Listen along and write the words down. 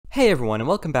Hey everyone, and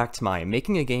welcome back to my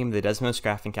Making a Game the Desmos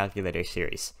Graphing Calculator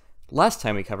series. Last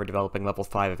time we covered developing level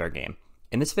 5 of our game.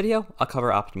 In this video, I'll cover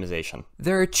optimization.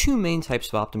 There are two main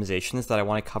types of optimizations that I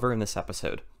want to cover in this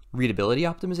episode: readability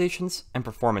optimizations and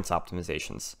performance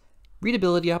optimizations.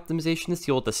 Readability optimizations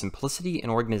deal with the simplicity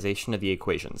and organization of the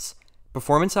equations.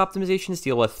 Performance optimizations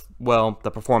deal with, well,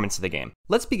 the performance of the game.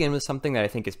 Let's begin with something that I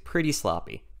think is pretty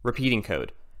sloppy: repeating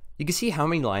code. You can see how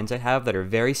many lines I have that are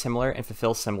very similar and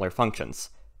fulfill similar functions.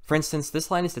 For instance,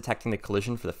 this line is detecting the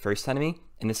collision for the first enemy,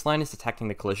 and this line is detecting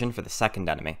the collision for the second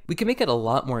enemy. We can make it a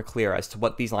lot more clear as to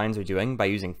what these lines are doing by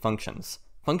using functions.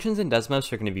 Functions in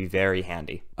Desmos are going to be very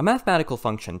handy. A mathematical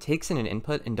function takes in an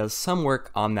input and does some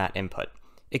work on that input.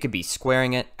 It could be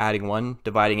squaring it, adding 1,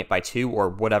 dividing it by 2, or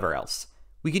whatever else.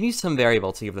 We can use some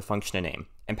variable to give the function a name,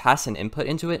 and pass an input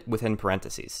into it within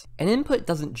parentheses. An input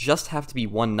doesn't just have to be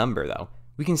one number though.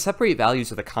 We can separate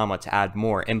values with a comma to add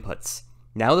more inputs.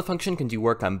 Now the function can do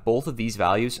work on both of these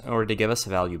values in order to give us a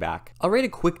value back. I'll write a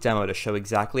quick demo to show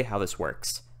exactly how this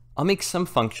works. I'll make some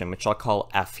function which I'll call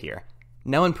f here.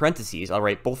 Now in parentheses, I'll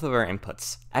write both of our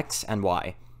inputs, x and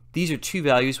y. These are two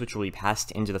values which will be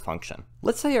passed into the function.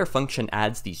 Let's say our function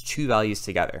adds these two values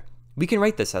together. We can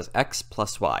write this as x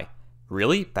plus y.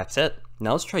 Really? That's it?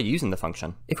 Now let's try using the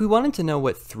function. If we wanted to know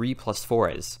what 3 plus 4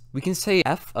 is, we can say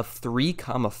f of 3,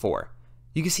 4.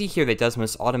 You can see here that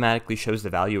Desmos automatically shows the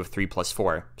value of 3 plus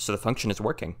 4, so the function is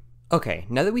working. Okay,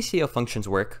 now that we see how functions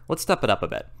work, let's step it up a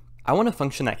bit. I want a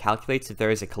function that calculates if there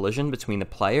is a collision between the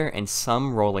player and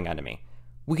some rolling enemy.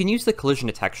 We can use the collision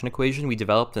detection equation we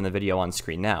developed in the video on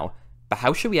screen now, but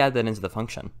how should we add that into the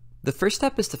function? The first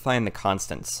step is to find the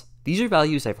constants. These are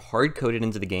values I've hard-coded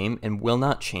into the game and will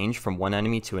not change from one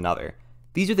enemy to another.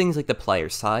 These are things like the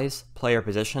player's size, player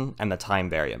position, and the time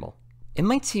variable. It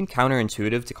might seem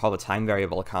counterintuitive to call the time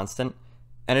variable a constant,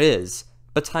 and it is,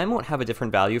 but time won't have a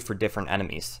different value for different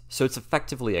enemies, so it's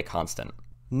effectively a constant.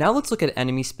 Now let's look at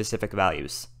enemy-specific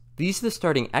values. These are the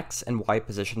starting x and y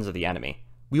positions of the enemy.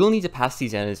 We will need to pass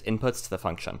these in as inputs to the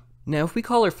function. Now if we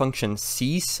call our function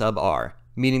c sub r,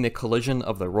 meaning the collision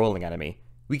of the rolling enemy,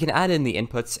 we can add in the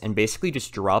inputs and basically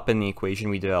just drop in the equation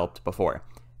we developed before.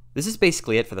 This is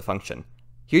basically it for the function.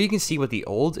 Here you can see what the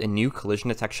old and new collision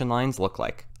detection lines look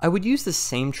like. I would use the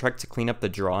same trick to clean up the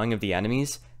drawing of the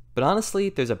enemies, but honestly,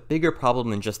 there's a bigger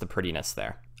problem than just the prettiness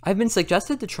there. I've been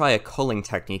suggested to try a culling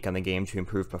technique on the game to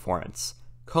improve performance.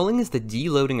 Culling is the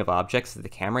deloading of objects that the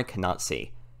camera cannot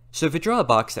see. So if we draw a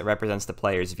box that represents the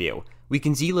player's view, we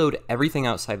can deload everything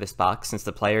outside this box since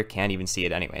the player can't even see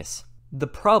it anyways. The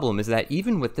problem is that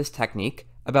even with this technique,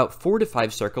 about 4 to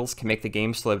 5 circles can make the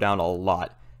game slow down a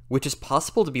lot, which is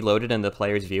possible to be loaded in the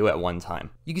player's view at one time.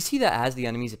 You can see that as the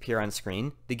enemies appear on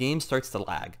screen, the game starts to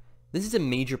lag. This is a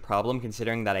major problem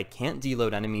considering that I can't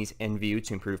deload enemies in view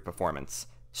to improve performance.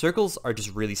 Circles are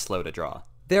just really slow to draw.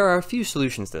 There are a few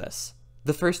solutions to this.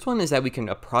 The first one is that we can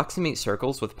approximate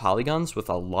circles with polygons with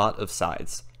a lot of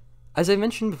sides. As I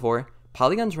mentioned before,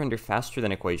 polygons render faster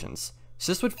than equations,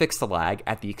 so this would fix the lag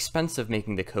at the expense of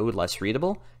making the code less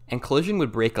readable, and collision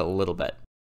would break a little bit.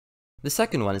 The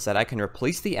second one is that I can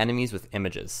replace the enemies with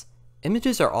images.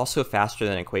 Images are also faster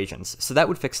than equations, so that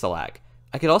would fix the lag.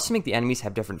 I could also make the enemies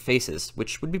have different faces,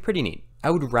 which would be pretty neat. I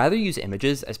would rather use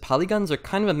images as polygons are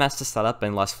kind of a mess to set up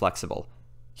and less flexible.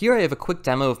 Here I have a quick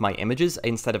demo of my images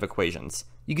instead of equations.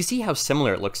 You can see how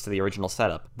similar it looks to the original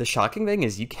setup. The shocking thing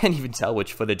is you can't even tell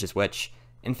which footage is which.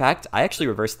 In fact, I actually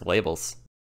reversed the labels.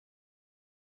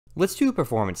 Let's do a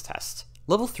performance test.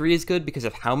 Level 3 is good because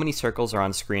of how many circles are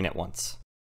on screen at once.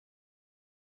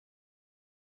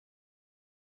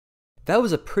 That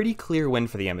was a pretty clear win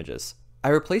for the images. I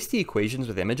replaced the equations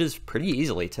with images pretty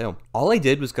easily too. All I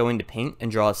did was go into Paint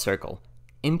and draw a circle,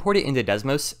 import it into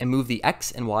Desmos, and move the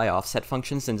x and y offset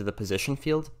functions into the position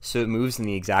field so it moves in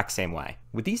the exact same way.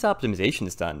 With these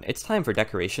optimizations done, it's time for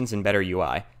decorations and better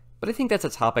UI, but I think that's a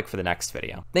topic for the next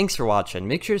video. Thanks for watching,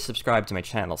 make sure to subscribe to my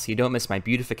channel so you don't miss my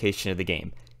beautification of the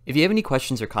game. If you have any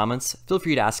questions or comments, feel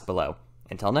free to ask below.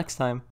 Until next time.